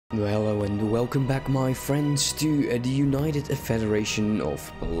Well, hello and welcome back, my friends, to the United Federation of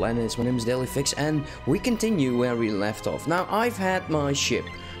Planets. My name is Fix, and we continue where we left off. Now, I've had my ship.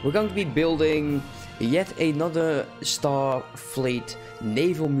 We're going to be building yet another Starfleet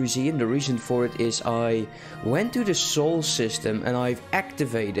Naval Museum. The reason for it is I went to the Sol system and I've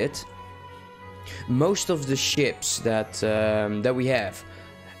activated most of the ships that we have.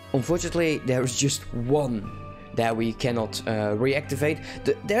 Unfortunately, there is just one that we cannot reactivate.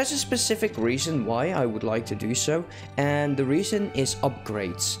 There's a specific reason why I would like to do so, and the reason is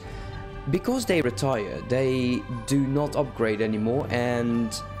upgrades. Because they retire, they do not upgrade anymore,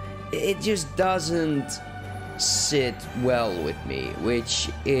 and it just doesn't sit well with me, which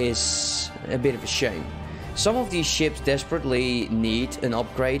is a bit of a shame. Some of these ships desperately need an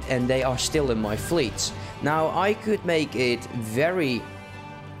upgrade, and they are still in my fleets. Now, I could make it very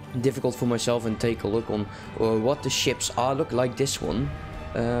difficult for myself and take a look on what the ships are. Look, like this one,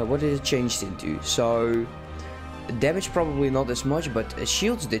 what did it change into? So damage probably not as much, but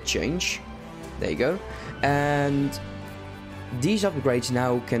shields did change. There you go. And these upgrades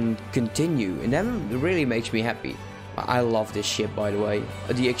now can continue, and that really makes me happy. I love this ship, by the way,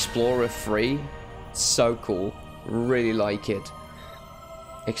 the Explorer 3. So cool, really like it.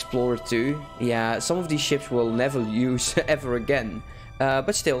 Explorer 2, yeah, some of these ships will never use ever again.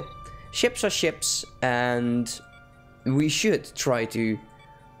 But still, ships are ships, and we should try to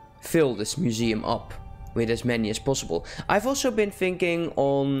fill this museum up with as many as possible. I've also been thinking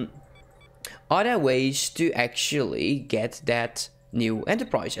on other ways to actually get that new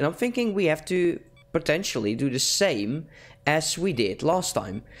Enterprise. And I'm thinking we have to potentially do the same as we did last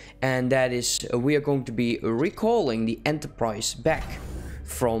time. And that is, we are going to be recalling the Enterprise back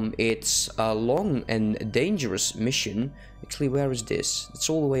from its long and dangerous mission. Actually, where is this? It's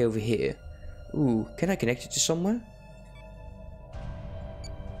all the way over here. Ooh, can I connect it to somewhere?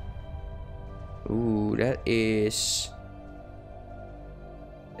 Ooh, that's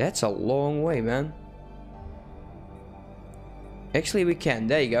a long way, man. Actually, we can.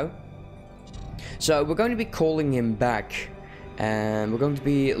 There you go. So we're going to be calling him back, and we're going to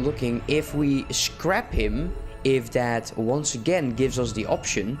be looking if we scrap him, if that once again gives us the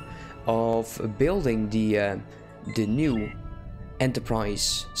option of building the new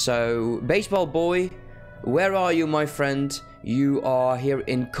Enterprise. So, Baseball Boy, where are you, my friend? You are here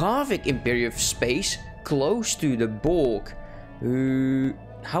in Karvik Imperial Space, close to the Borg.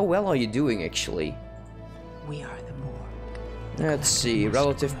 How well are you doing, actually? We are the Borg. Let's see,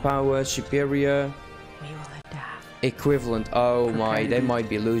 relative power, superior, We will adapt. equivalent. Oh my, they might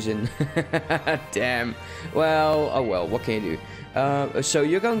be losing. Damn. Well, oh well, what can you do? So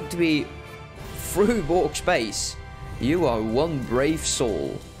you're going to be through Borg space. You are one brave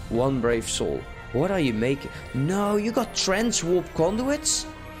soul. One brave soul. What are you making? No, you got transwarp conduits?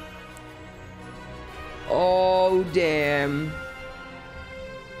 Oh, damn.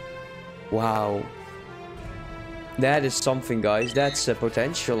 Wow. That is something, guys. That's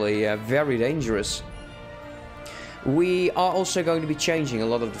potentially very dangerous. We are also going to be changing a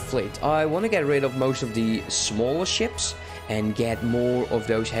lot of the fleet. I want to get rid of most of the smaller ships and get more of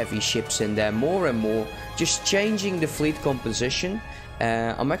those heavy ships in there, more and more. Just changing the fleet composition.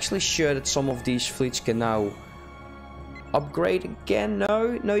 I'm actually sure that some of these fleets can now upgrade again.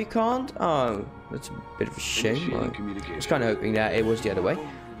 No, you can't. Oh, that's a bit of a shame. I was kind of hoping that it was the other way.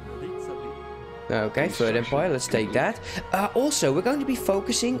 Okay, Third Empire, let's take that. Also, we're going to be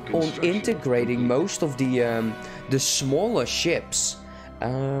focusing on integrating most of the smaller ships.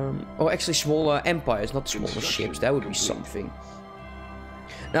 Or actually smaller empires, not smaller ships. That would be something.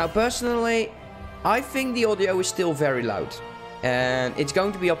 Now, personally, I think the audio is still very loud. And it's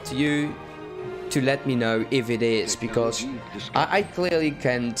going to be up to you to let me know if it is, because I clearly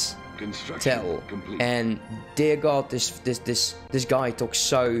can't tell. And dear God, this guy talks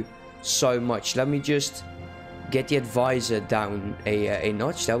so much. Let me just get the advisor down a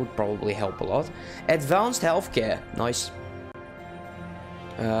notch. That would probably help a lot. Advanced healthcare, nice.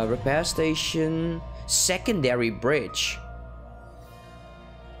 Repair station, secondary bridge.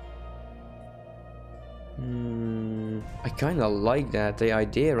 I kind of like that, the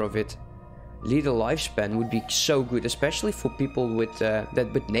idea of it. Leader lifespan would be so good, especially for people with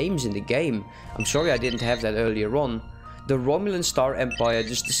names in the game. I'm sorry I didn't have that earlier on. The Romulan Star Empire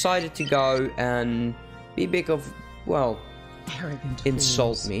just decided to go and be big of, well, Arrogant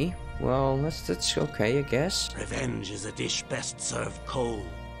insult fools. me. Well, that's okay, I guess. Revenge is a dish best served cold.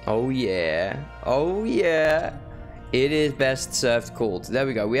 Oh yeah, oh yeah. It is best served cold. There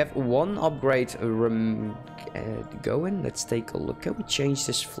we go. We have one upgrade going. Let's take a look. Can we change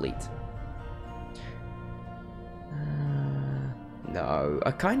this fleet? No,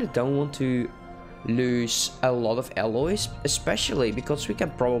 I kind of don't want to lose a lot of alloys, especially because we can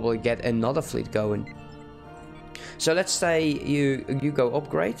probably get another fleet going. So let's say you go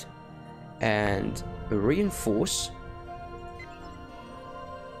upgrade and reinforce.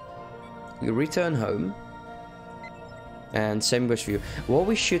 You return home. And same goes for you. What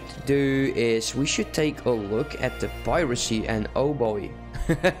we should do is we should take a look at the piracy, and oh boy.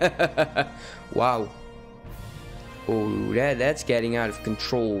 Wow. Oh, that's getting out of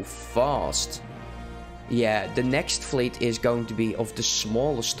control fast. Yeah, the next fleet is going to be of the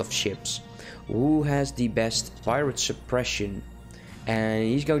smallest of ships. Who has the best pirate suppression? And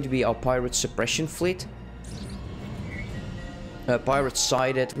he's going to be our pirate suppression fleet. Pirates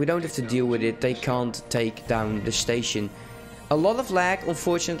sided. We don't have to deal with it. They can't take down the station. A lot of lag,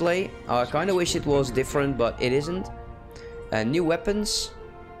 unfortunately. I kind of wish it was different, but it isn't. New weapons.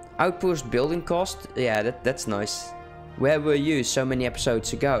 Outpost building cost. Yeah, that's nice. Where were you so many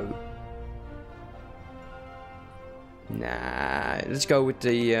episodes ago? Nah, let's go with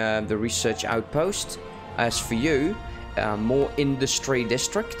the research outpost. As for you, more industry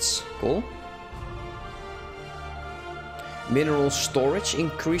districts. Cool. Mineral storage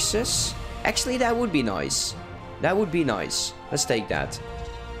increases. Actually, that would be nice. That would be nice. Let's take that.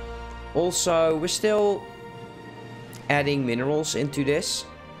 Also, we're still adding minerals into this.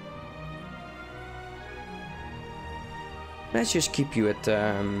 Let's just keep you at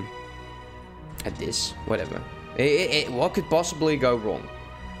this. Whatever. What could possibly go wrong?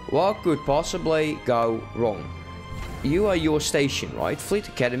 What could possibly go wrong? You are your station, right? Fleet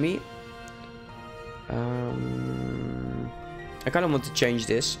Academy. I kind of want to change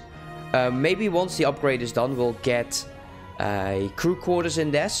this. Maybe once the upgrade is done, we'll get crew quarters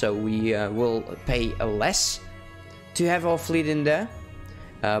in there, so we will pay less to have our fleet in there.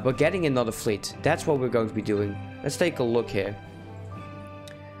 But getting another fleet, that's what we're going to be doing. Let's take a look here.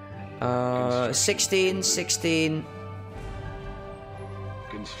 16, 16,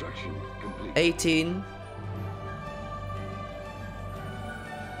 Construction complete. 18.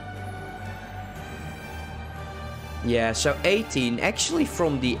 Yeah, so 18 actually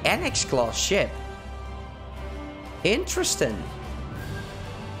from the NX class ship. Interesting.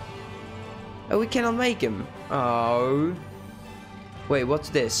 Oh, we cannot make him. Oh. Wait, what's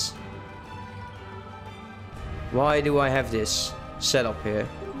this? Why do I have this set up here?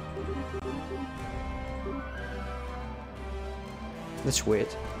 That's weird.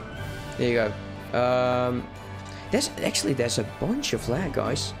 There you go. There's a bunch of lag,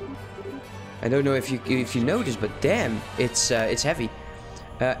 guys. I don't know if you noticed, but damn, it's heavy.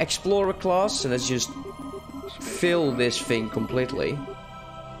 Explorer class, and let's just fill this thing completely.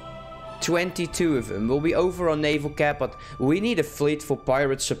 22 of them. We'll be over on naval cap, but we need a fleet for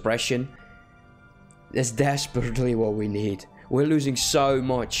pirate suppression. That's desperately what we need. We're losing so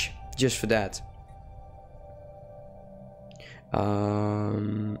much just for that.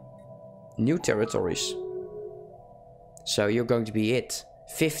 New territories. So you're going to be it.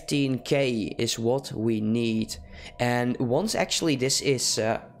 15k is what we need, and once actually this is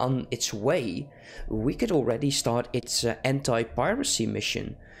on its way, we could already start its anti-piracy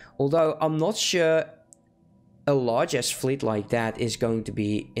mission. Although I'm not sure a large-ass fleet like that is going to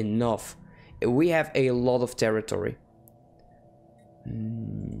be enough. We have a lot of territory.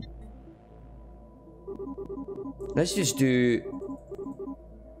 Let's just do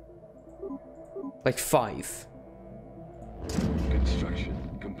like 5.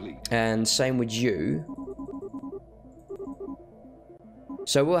 Construction complete. And same with you.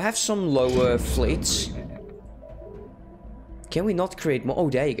 So we'll have some lower fleets. Can we not create more? Oh,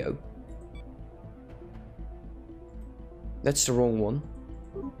 there you go. That's the wrong one.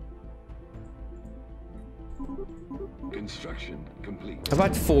 Construction complete.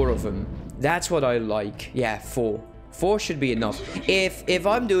 About 4 of them. That's what I like. Yeah, 4. 4 should be enough. If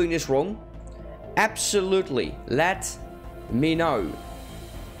I'm doing this wrong, absolutely let me know.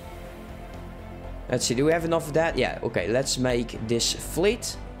 Let's see, do we have enough of that? Yeah, okay, let's make this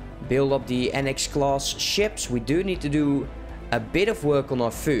fleet. Build up the NX class ships. We do need to do a bit of work on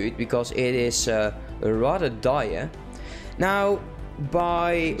our food because it is rather dire. Now,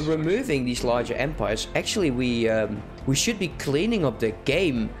 by removing these larger empires, actually we should be cleaning up the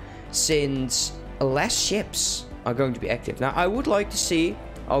game since less ships are going to be active. Now, I would like to see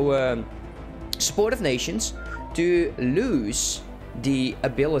our supportive nations to lose the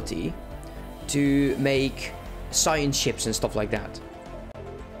ability to make science ships and stuff like that.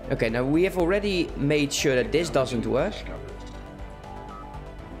 Okay, now we have already made sure that this doesn't work.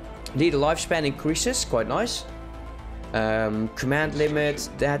 Leader lifespan increases, quite nice. Command limit,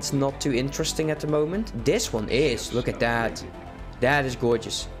 that's not too interesting at the moment. This one is, look at that. That is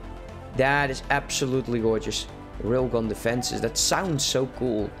gorgeous. That is absolutely gorgeous. Railgun defenses. That sounds so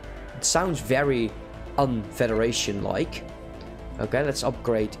cool. It sounds very un-Federation-like. Okay, let's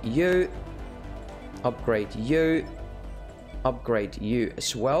upgrade you. Upgrade you. Upgrade you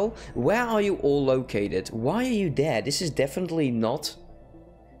as well. Where are you all located? Why are you there? This is definitely not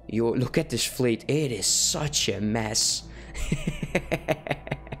your... Look at this fleet. It is such a mess.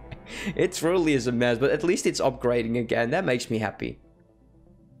 It truly is a mess, but at least it's upgrading again. That makes me happy.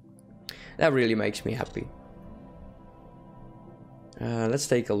 That really makes me happy. Let's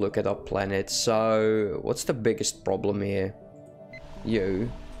take a look at our planet. So, what's the biggest problem here?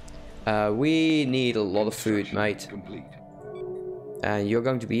 You. We need a lot of food, mate. Complete. And you're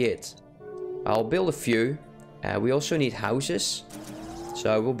going to be it. I'll build a few. We also need houses.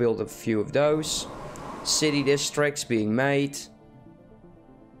 So we'll build a few of those. City districts being made.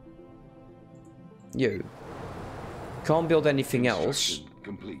 You. Can't build anything else.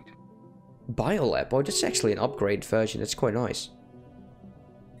 Complete. Biolab. Oh, that's actually an upgraded version. That's quite nice.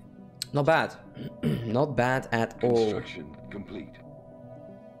 Not bad. Not bad at all. Construction complete.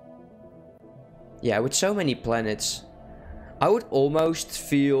 Yeah, with so many planets, I would almost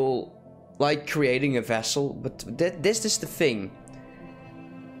feel like creating a vessel, but this is the thing.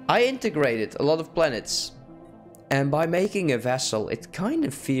 I integrated a lot of planets, and by making a vessel, it kind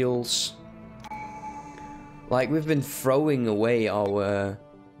of feels like we've been throwing away our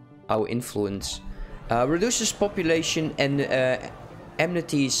influence. Reduces population and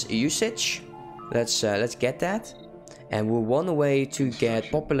amenities usage. Let's get that. And we're one way to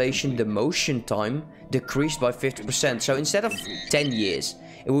get population demotion time decreased by 50%. So instead of 10 years,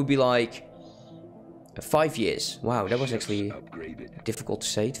 it would be like 5 years. Wow, that was actually difficult to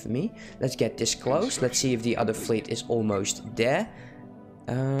say for me. Let's get this close. Let's see if the other fleet is almost there.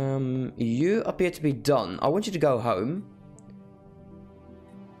 You appear to be done. I want you to go home.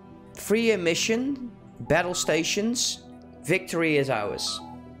 3-year mission, battle stations, victory is ours.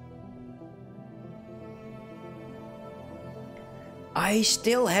 I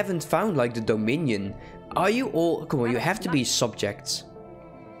still haven't found like the Dominion. Are you all... Come on, you have to be subjects.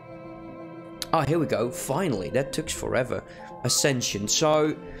 Ah, here we go. Finally, that took forever. Ascension.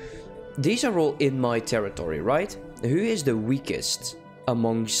 So, these are all in my territory, right? Who is the weakest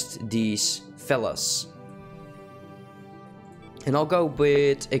amongst these fellas? And I'll go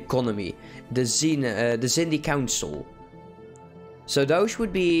with economy. The Zindi Council. So those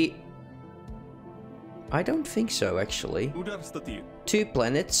would be... I don't think so, actually. 2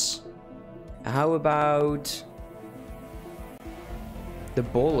 planets. How about the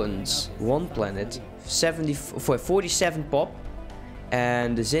Bolans? 1 planet. 47 pop.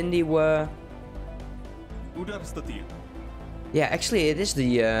 And the Zindi were... Yeah, actually it is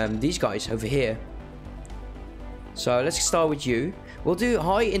the these guys over here. So let's start with you. We'll do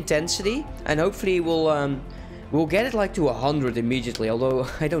high intensity, and hopefully we'll get it like to 100 immediately, although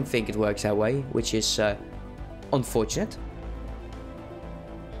I don't think it works that way, which is unfortunate.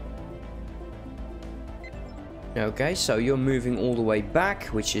 Okay, so you're moving all the way back,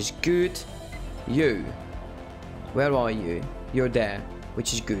 which is good. You. Where are you? You're there,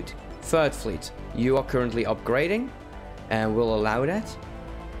 which is good. 3rd fleet. You are currently upgrading, and we'll allow that.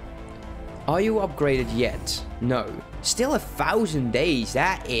 Are you upgraded yet? No. Still 1,000 days.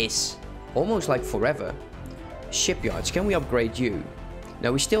 That is almost like forever. Shipyards. Can we upgrade you?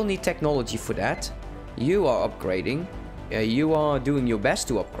 Now we still need technology for that. You are upgrading. You are doing your best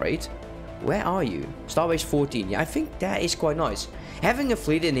to upgrade. Where are you? Starbase 14. Yeah, I think that is quite nice. Having a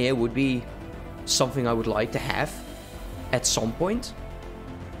fleet in here would be something I would like to have at some point.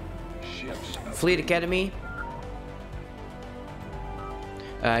 Fleet Academy.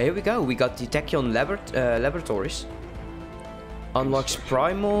 Here we go. We got the Tachyon Laboratories. Unlocks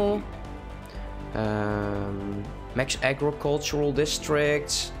Primal. Max Agricultural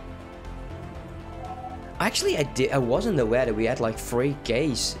Districts. Actually, I wasn't aware that we had like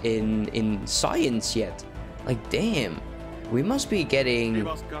 3Ks in science yet. Like, damn. We must be getting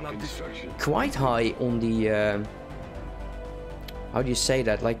quite high on the... how do you say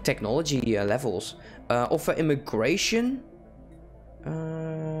that? Like, technology levels. Offer immigration.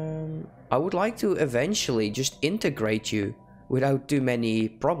 I would like to eventually just integrate you without too many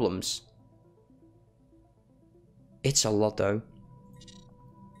problems. It's a lot though.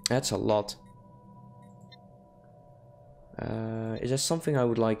 That's a lot. Is there something I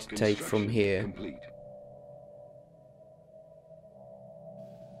would like to take from here? Complete.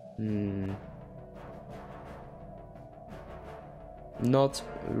 Not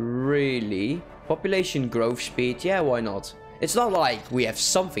really. Population growth speed, yeah, why not? It's not like we have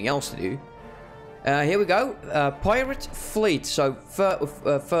something else to do. Here we go. Pirate fleet. So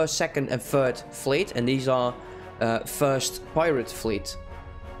first, second, and third fleet, and these are first pirate fleet.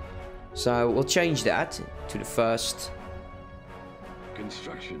 So we'll change that to the first.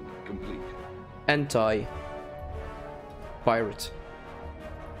 Construction complete. Anti-pirate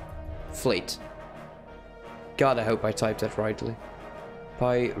fleet. God, I hope I typed that rightly.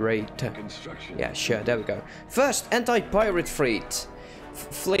 Pirate. Construction. Yeah, sure. There we go. First anti-pirate fleet.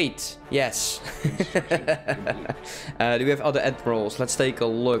 Fleet. Yes. Do we have other admirals? Let's take a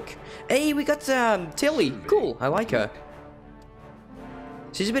look. Hey, we got Tilly. Cool. I like her.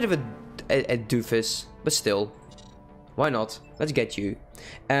 She's a bit of a doofus, but still. Why not? Let's get you.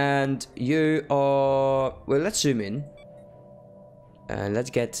 And you are... Well, let's zoom in. And let's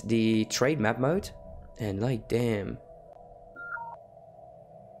get the trade map mode. And like, damn.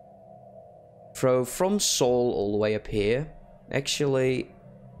 From Seoul all the way up here. Actually...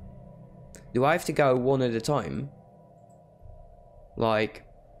 Do I have to go one at a time? Like...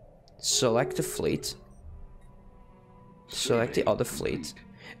 Select the fleet. Select the other fleet.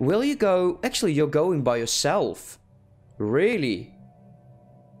 Will you go... Actually, you're going by yourself. Really?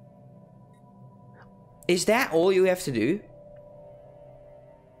 Is that all you have to do?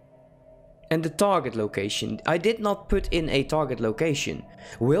 And the target location. I did not put in a target location.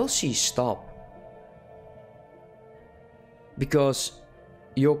 Will she stop? Because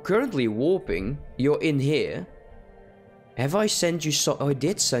you're currently warping. You're in here. Have I sent you so... Oh, I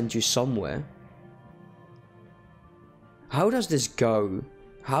did send you somewhere. How does this go?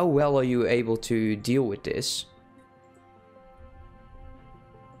 How well are you able to deal with this?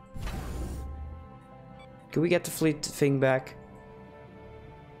 Can we get the fleet thing back?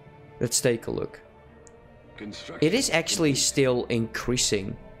 Let's take a look. It is actually still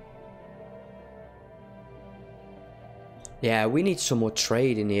increasing. Yeah, we need some more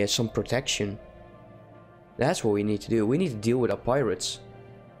trade in here, some protection. That's what we need to do. We need to deal with our pirates.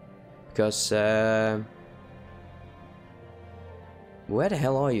 Because, where the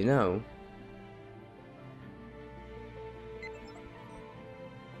hell are you now?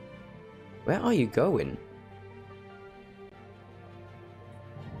 Where are you going?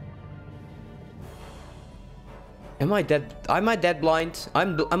 Am I dead blind?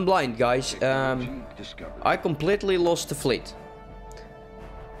 I'm blind, guys. I completely lost the fleet.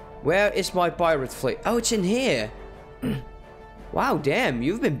 Where is my pirate fleet? Oh, it's in here. Wow, damn,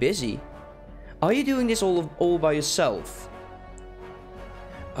 you've been busy. Are you doing this all by yourself?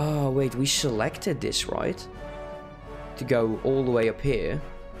 Oh, wait, we selected this, right? To go all the way up here.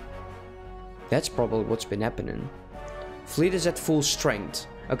 That's probably what's been happening. Fleet is at full strength.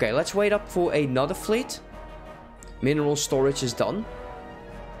 Okay, let's wait up for another fleet. Mineral storage is done.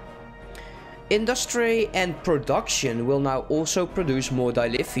 Industry and production will now also produce more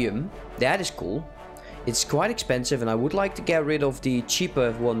dilithium. That is cool. It's quite expensive and I would like to get rid of the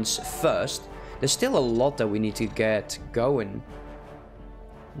cheaper ones first. There's still a lot that we need to get going.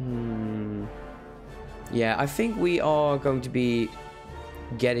 Yeah, I think we are going to be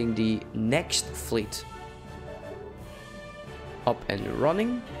getting the next fleet up and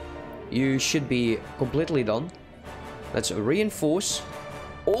running. You should be completely done. Let's reinforce.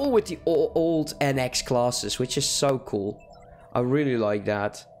 All with the old NX classes, which is so cool. I really like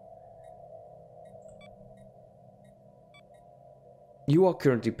that. You are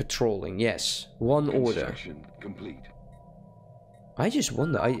currently patrolling, yes. One order. Complete. I just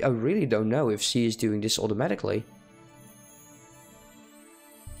wonder, I really don't know if she is doing this automatically.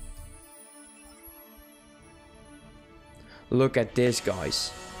 Look at this,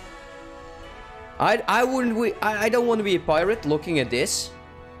 guys. I don't want to be a pirate looking at this.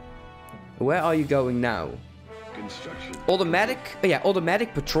 Where are you going now? Construction. Automatic, yeah,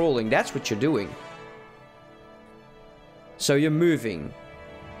 automatic patrolling. That's what you're doing. So you're moving.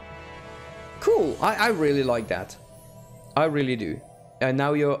 Cool. I really like that. I really do. And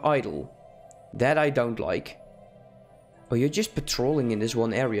now you're idle. That I don't like. Oh, you're just patrolling in this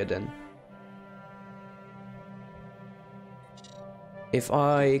one area then. If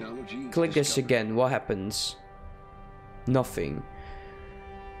I click this again, what happens? Nothing.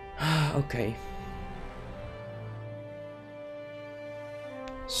 Okay.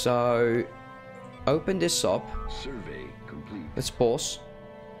 So, open this up. Survey complete. Let's pause.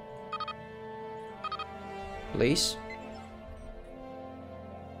 Please.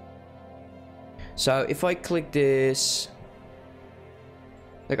 So, if I click this...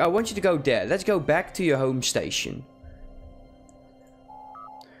 Like, I want you to go there. Let's go back to your home station.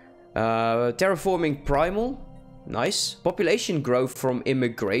 Terraforming Primal. Nice. Population growth from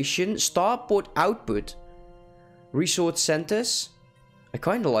immigration. Starport output. Resort centers. I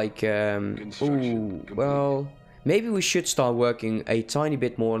kind of like, ooh, well, maybe we should start working a tiny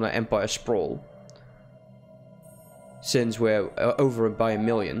bit more on our Empire Sprawl. Since we're over by 1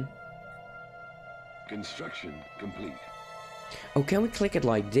 million. Construction complete. Oh, can we click it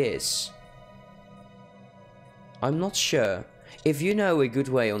like this? I'm not sure. If you know a good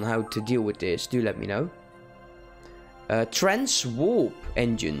way on how to deal with this, do let me know. Trans-warp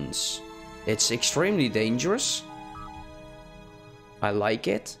engines. It's extremely dangerous. I like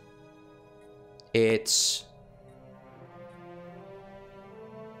it. It's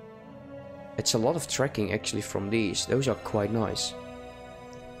a lot of tracking actually from these. Those are quite nice.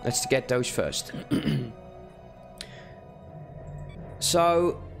 Let's get those first.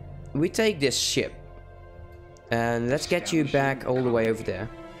 So, we take this ship. And let's get you back all the way over there.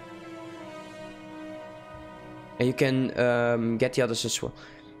 And you can get the others as well.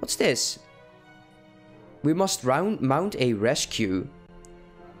 What's this? We must mount a rescue.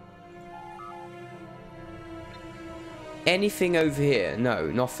 Anything over here? No,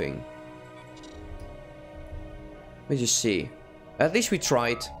 nothing. Let me just see. At least we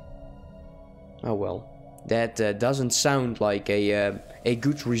tried. Oh well. That doesn't sound like a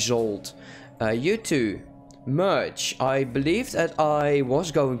good result. You two, merge. I believe that I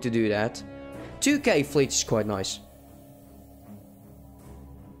was going to do that. 2K fleet is quite nice.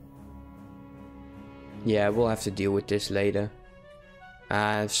 Yeah, we'll have to deal with this later.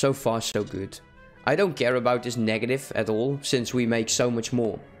 So far so good. I don't care about this negative at all, since we make so much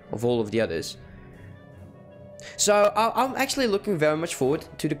more of all of the others. So, I'm actually looking very much forward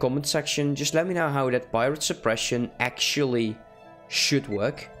to the comment section. Just let me know how that pirate suppression actually should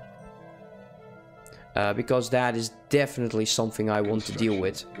work. Because that is definitely something I want to deal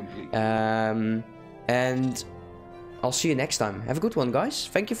with. And I'll see you next time. Have a good one, guys.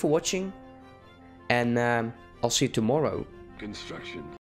 Thank you for watching. And I'll see you tomorrow. Construction